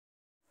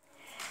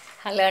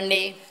Hello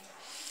అండి,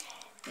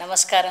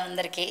 నమస్కారం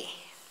అందరికీ.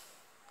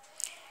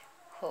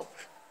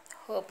 Hope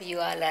hope you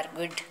all are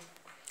good,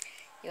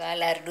 you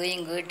all are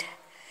doing good.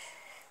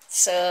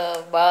 So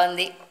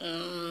బాగుంది.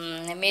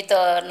 మీతో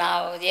నా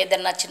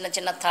ఏదన్నా చిన్న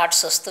చిన్న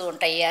థాట్స్ వస్తూ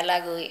ఉంటాయి.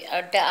 అలాగూ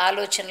అంటే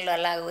ఆలోచనలు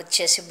అలాగ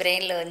వచ్చేసి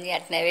బ్రెయిన్లో అన్నీ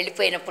అట్లా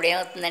వెళ్ళిపోయినప్పుడు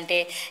ఏమవుతుందంటే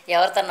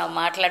ఎవరితోనో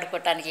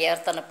మాట్లాడుకోవటానికి,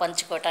 ఎవరితోనో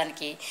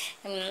పంచుకోవటానికి.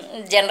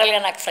 జనరల్గా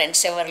నాకు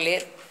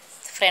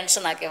ఫ్రెండ్స్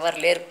నాకు ఎవరు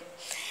లేరు.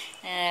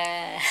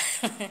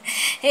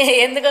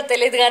 ఎందుకో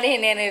తెలియదు కానీ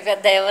నేను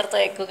పెద్ద ఎవరితో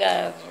ఎక్కువగా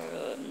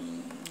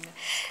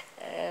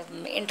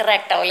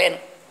ఇంటరాక్ట్ అవ్వలేను.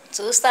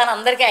 చూస్తాను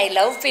అందరికీ, ఐ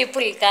లవ్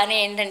పీపుల్, కానీ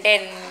ఏంటంటే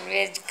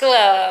ఎక్కువ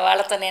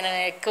వాళ్ళతో నేను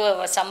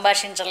ఎక్కువ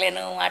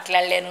సంభాషించలేను,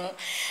 మాట్లాడలేను.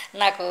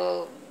 నాకు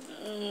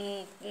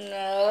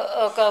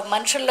ఒక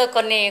మనుషుల్లో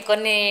కొన్ని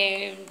కొన్ని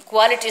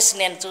క్వాలిటీస్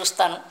నేను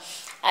చూస్తాను.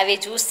 అవి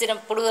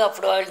చూస్తున్నప్పుడు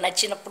అప్పుడు వాళ్ళు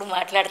నచ్చినప్పుడు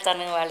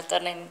మాట్లాడతాను, వాళ్ళతో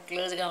నేను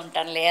క్లోజ్గా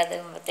ఉంటాను.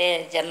 లేకపోతే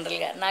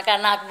జనరల్గా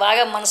నాకు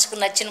బాగా మనసుకు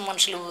నచ్చిన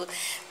మనుషులు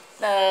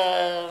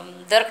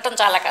దొరకటం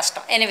చాలా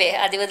కష్టం. ఎనివే,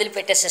 అది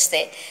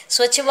వదిలిపెట్టేసేస్తే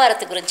స్వచ్ఛ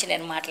భారత్ గురించి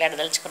నేను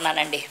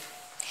మాట్లాడదలుచుకున్నానండి.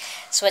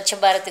 స్వచ్ఛ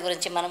భారత్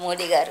గురించి మన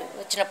మోడీ గారు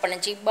వచ్చినప్పటి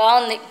నుంచి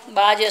బాగుంది,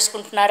 బాగా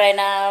చేసుకుంటున్నారు.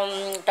 ఆయన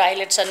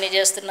టాయిలెట్స్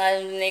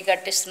అన్నీ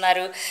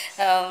కట్టిస్తున్నారు,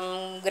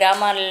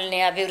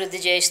 గ్రామాలని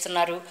అభివృద్ధి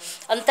చేయిస్తున్నారు,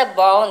 అంతా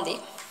బాగుంది.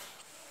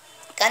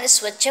 కానీ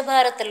స్వచ్ఛ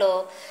భారత్లో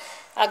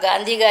ఆ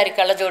గాంధీ గారి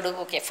కళ్ళజోడు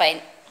ఓకే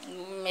ఫైన్,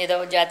 ఏదో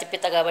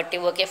జాతిపిత కాబట్టి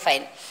ఓకే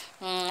ఫైన్.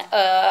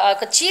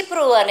 ఒక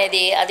చీపురు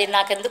అనేది అది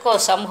నాకెందుకో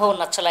సంభవం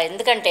నచ్చలా.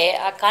 ఎందుకంటే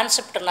ఆ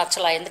కాన్సెప్ట్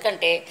నచ్చలా.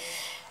 ఎందుకంటే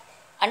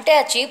అంటే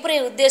ఆ చీపురు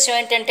ఉద్దేశం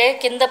ఏంటంటే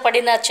కింద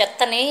పడిన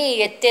చెత్తని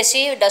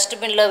ఎత్తేసి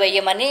డస్ట్బిన్లో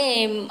వేయమని.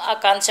 ఆ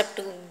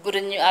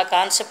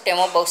కాన్సెప్ట్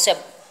ఏమో బహుశా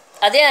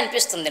అదే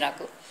అనిపిస్తుంది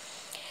నాకు.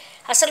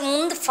 అసలు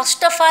ముందు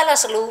ఫస్ట్ ఆఫ్ ఆల్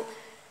అసలు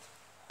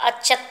ఆ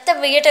చెత్త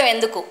వేయటం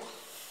ఎందుకు,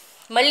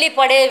 మళ్ళీ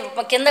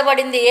కింద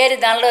పడింది ఏరి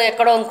దానిలో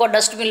ఎక్కడో ఇంకో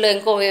డస్ట్బిన్లో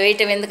ఇంకో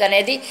వేయటం ఎందుకు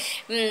అనేది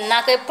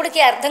నాకు ఎప్పటికీ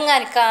అర్థం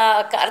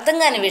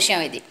కాని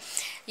విషయం ఇది.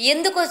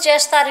 ఎందుకు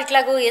చేస్తారు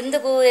ఇట్లాగూ,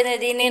 ఎందుకు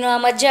అనేది. నేను ఆ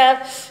మధ్య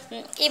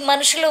ఈ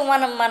మనుషులు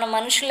మన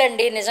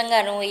మనుషులండి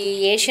నిజంగాను ఈ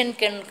ఏషియన్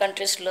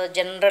కంట్రీస్లో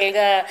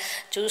జనరల్గా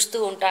చూస్తూ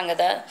ఉంటాం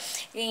కదా,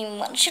 ఈ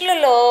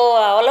మనుషులలో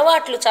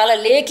అలవాట్లు చాలా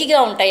లేకిగా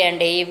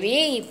ఉంటాయండి. ఇవి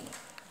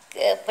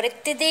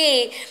ప్రతిదీ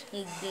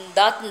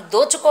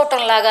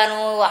దోచుకోవటం లాగాను,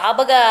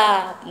 ఆబగా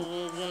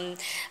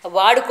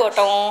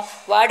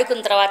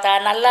వాడుకున్న తర్వాత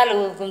నల్లాలు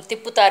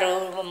తిప్పుతారు,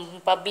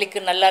 పబ్లిక్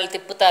నల్లాలు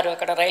తిప్పుతారు.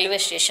 అక్కడ రైల్వే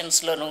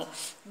స్టేషన్స్లోనూ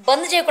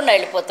బంద్ చేయకుండా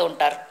వెళ్ళిపోతూ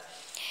ఉంటారు.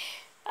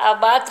 ఆ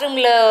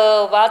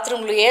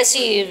బాత్రూమ్లు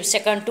ఏసీ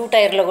సెకండ్ 2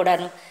 టైర్లో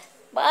కూడాను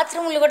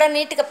బాత్రూమ్లు కూడా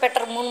నీట్గా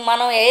పెట్టరు.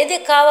 మనం ఏది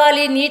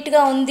కావాలి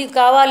నీట్గా ఉంది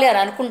కావాలి అని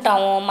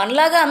అనుకుంటాము,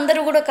 మనలాగా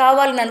అందరూ కూడా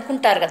కావాలని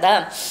అనుకుంటారు కదా,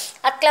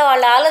 అట్లా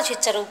వాళ్ళు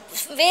ఆలోచించరు.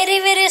 వెరీ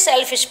వెరీ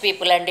సెల్ఫిష్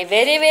పీపుల్ అండి,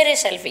 వెరీ వెరీ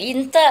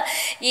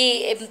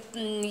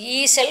ఈ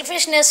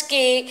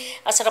సెల్ఫిష్నెస్కి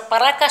అసలు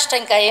పరాకాష్ట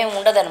ఇంకా ఏం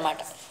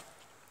ఉండదన్నమాట.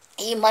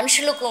 ఈ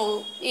మనుషులకు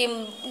ఈ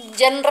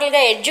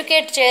జనరల్గా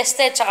ఎడ్యుకేట్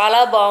చేస్తే చాలా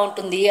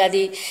బాగుంటుంది.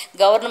 అది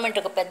గవర్నమెంట్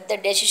ఒక పెద్ద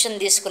డెసిషన్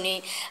తీసుకుని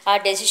ఆ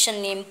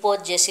డెసిషన్ని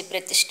ఇంపోజ్ చేసి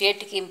ప్రతి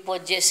స్టేట్కి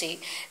ఇంపోజ్ చేసి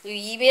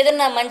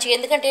ఏదన్నా మంచి,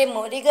 ఎందుకంటే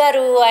మోడీ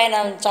గారు ఆయన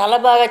చాలా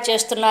బాగా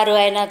చేస్తున్నారు.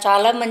 ఆయన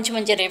చాలా మంచి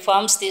మంచి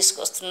రిఫార్మ్స్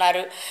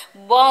తీసుకొస్తున్నారు,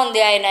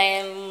 బాగుంది. ఆయన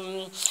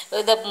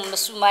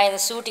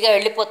సూటిగా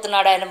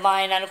వెళ్ళిపోతున్నాడు.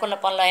 ఆయన అనుకున్న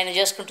పనులు ఆయన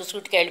చేసుకుంటూ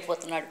సూటిగా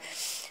వెళ్ళిపోతున్నాడు.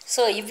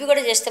 సో ఇవి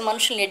కూడా చేస్తే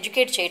మనుషుల్ని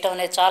ఎడ్యుకేట్ చేయటం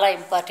అనేది చాలా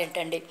ఇంపార్టెంట్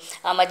అండి.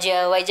 ఆ మధ్య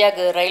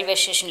వైజాగ్ రైల్వే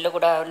స్టేషన్లో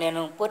కూడా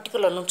నేను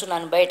పోర్టికల్లో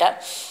నుంచున్నాను బయట.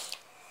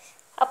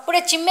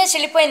 అప్పుడే చిమ్మేసి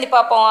వెళ్ళిపోయింది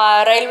పాపం. ఆ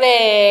రైల్వే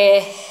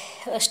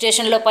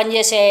స్టేషన్లో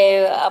పనిచేసే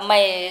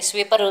అమ్మాయి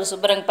స్వీపర్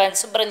శుభ్రం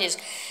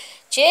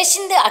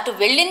చేసింది, అటు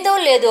వెళ్ళిందో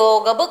లేదో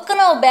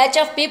గబుక్కన బ్యాచ్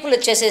ఆఫ్ పీపుల్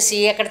వచ్చేసేసి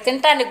అక్కడ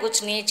తినటానికి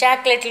కూర్చుని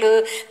చాక్లెట్లు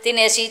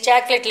తినేసి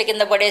చాక్లెట్లు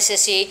కింద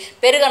పడేసేసి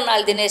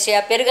పెరుగన్నాలు తినేసి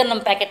ఆ పెరుగన్నం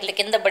ప్యాకెట్లు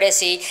కింద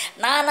పడేసి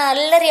నానా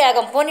అల్లరి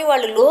ఆగం. పోనీ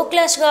వాళ్ళు లో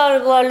క్లాస్గా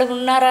వాళ్ళు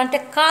ఉన్నారా అంటే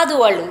కాదు,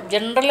 వాళ్ళు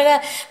జనరల్గా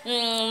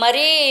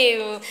మరీ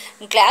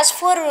క్లాస్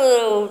 4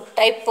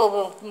 టైప్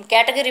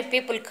కేటగిరీ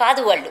పీపుల్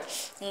కాదు, వాళ్ళు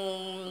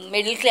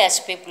మిడిల్ క్లాస్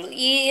పీపుల్.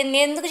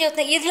 ఎందుకు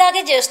చెప్తున్నా,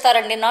 ఇలాగే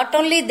చేస్తారండి. నాట్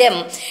ఓన్లీ దెమ్,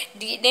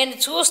 నేను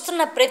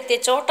చూస్తున్న ప్రతి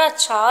చోట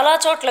చాలా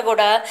చోట్ల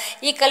కూడా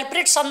ఈ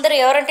కల్ప్రిట్స్ అందరూ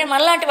ఎవరంటే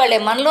మనలాంటి వాళ్ళే,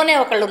 మనలోనే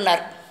ఒకళ్ళు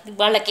ఉన్నారు.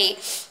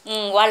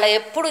 వాళ్ళ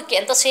ఎప్పుడు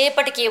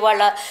ఎంతసేపటికి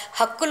వాళ్ళ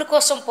హక్కుల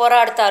కోసం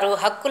పోరాడతారు,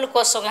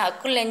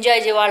 హక్కుల్ని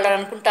ఎంజాయ్ చేయాలని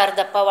అనుకుంటారు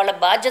తప్ప వాళ్ళ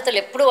బాధ్యతలు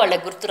ఎప్పుడు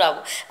వాళ్ళకి గుర్తురావు.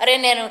 అరే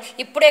నేను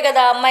ఇప్పుడే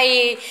కదా అమ్మాయి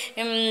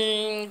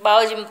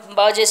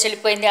బాగు చేసి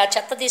వెళ్ళిపోయింది, ఆ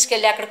చెత్త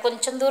తీసుకెళ్ళి అక్కడ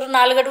కొంచెం దూరం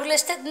 4 అడుగులు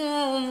వేస్తే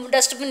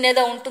డస్ట్బిన్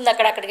ఏదో ఉంటుంది,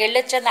 అక్కడికి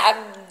వెళ్ళొచ్చని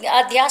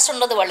ఆ ధ్యాస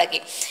ఉండదు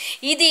వాళ్ళకి.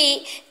 ఇది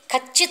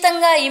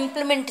ఖచ్చితంగా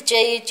ఇంప్లిమెంట్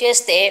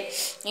చేస్తే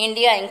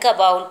ఇండియా ఇంకా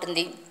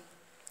బాగుంటుంది.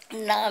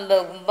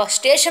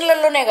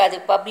 స్టేషన్లలోనే కాదు,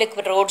 పబ్లిక్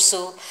రోడ్స్,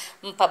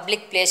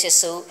 పబ్లిక్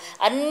ప్లేసెస్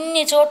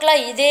అన్ని చోట్ల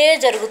ఇదే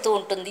జరుగుతూ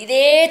ఉంటుంది,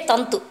 ఇదే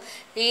తంతు.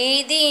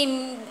 ఇది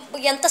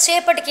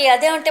ఎంతసేపటికి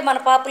అదేమంటే మన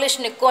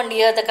పాపులేషన్ ఎక్కువ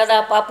అండి కదా,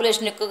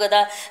 పాపులేషన్ ఎక్కువ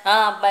కదా,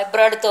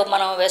 అబ్రాడ్తో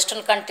మనం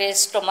వెస్ట్రన్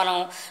కంట్రీస్తో మనం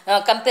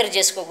కంపేర్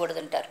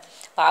చేసుకోకూడదు అంటారు.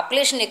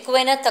 పాపులేషన్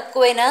ఎక్కువైనా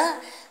తక్కువైనా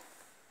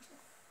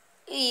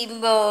ఈ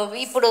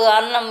ఇప్పుడు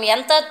అన్నం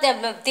ఎంత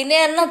తినే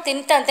అన్నం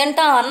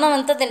తింటాం, అన్నం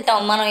ఎంత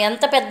తింటాం, మనం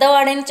ఎంత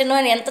పెద్దవాడైనా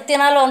చిన్నవాడిని ఎంత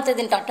తినాలో అంతే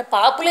తింటాం. అంటే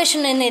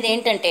పాపులేషన్ అనేది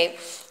ఏంటంటే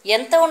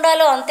ఎంత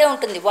ఉండాలో అంతే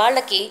ఉంటుంది.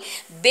 వాళ్ళకి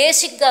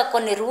బేసిక్గా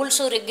కొన్ని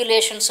రూల్స్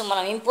రెగ్యులేషన్స్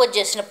మనం ఇంపోజ్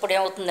చేసినప్పుడు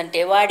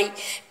ఏమవుతుందంటే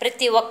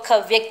ప్రతి ఒక్క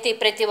వ్యక్తి,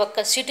 ప్రతి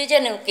ఒక్క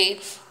సిటిజన్కి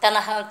తన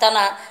తన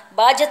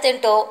బాధ్యత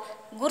ఏంటో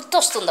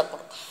గుర్తొస్తుంది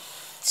అప్పుడు.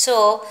 సో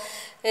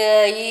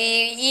ఈ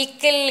ఈ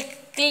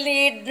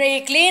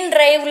క్లీన్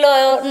డ్రైవ్లో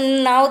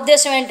నా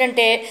ఉద్దేశం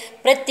ఏంటంటే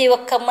ప్రతి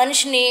ఒక్క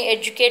మనిషిని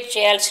ఎడ్యుకేట్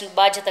చేయాల్సిన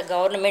బాధ్యత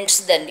గవర్నమెంట్స్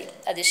దండి.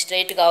 అది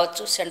స్టేట్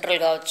కావచ్చు, సెంట్రల్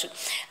కావచ్చు.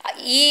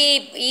 ఈ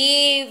ఈ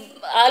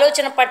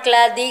ఆలోచన పట్ల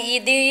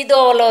ఈ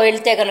దోవలో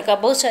వెళ్తే కనుక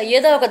బహుశా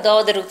ఏదో ఒక దోవ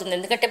జరుగుతుంది.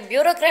 ఎందుకంటే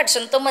బ్యూరోక్రాట్స్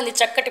ఎంతోమంది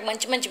చక్కటి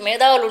మంచి మంచి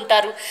మేధావులు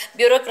ఉంటారు,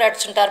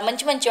 బ్యూరోక్రాట్స్ ఉంటారు,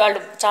 మంచి మంచి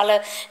వాళ్ళు చాలా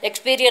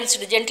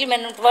ఎక్స్పీరియన్స్డ్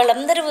జెంటిల్మెన్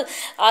వాళ్ళందరూ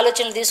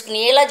ఆలోచనలు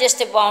తీసుకుని ఎలా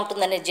చేస్తే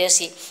బాగుంటుందనేది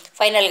చేసి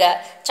ఫైనల్గా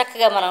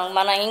చక్కగా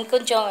మన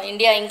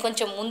ఇండియా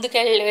ఇంకొంచెం ముందుకు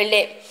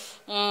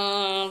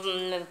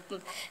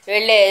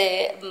వెళ్ళే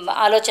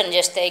ఆలోచన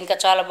చేస్తే ఇంకా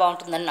చాలా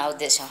బాగుంటుందని నా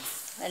ఉద్దేశం.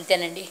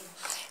 అంతేనండి.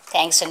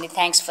 థ్యాంక్స్ అండి.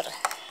 Thanks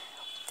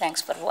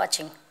for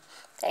watching.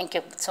 Thank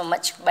you so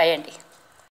much. Bye అండి.